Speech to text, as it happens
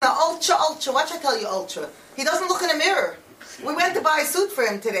ultra. Watch I tell you ultra. He doesn't look in the mirror. We went to buy a suit for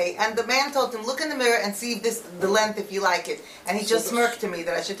him today, and the man told him, look in the mirror and see the length if you like it. And he just smirked to me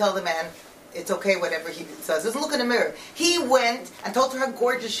that I should tell the man it's okay whatever he says. Doesn't look in the mirror. He went and told her how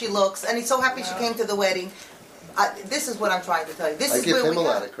gorgeous she looks, and he's so happy she came to the wedding. This is what I'm trying to tell you. This I is give where him we a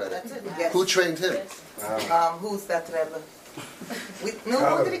lot got. of credit. That's it. Yes. Who trained him? Who's that Rebbe?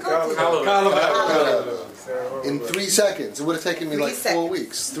 Who did he go to? In 3 seconds. It would have taken me 3 like 4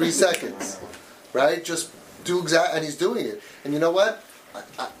 weeks. 3 seconds. Right? Just do exact, and he's doing it. And you know what?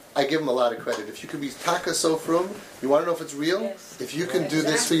 I give him a lot of credit. If you can be taka so frum, you want to know if it's real? If you can do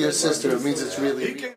this for your sister, it means it's really real.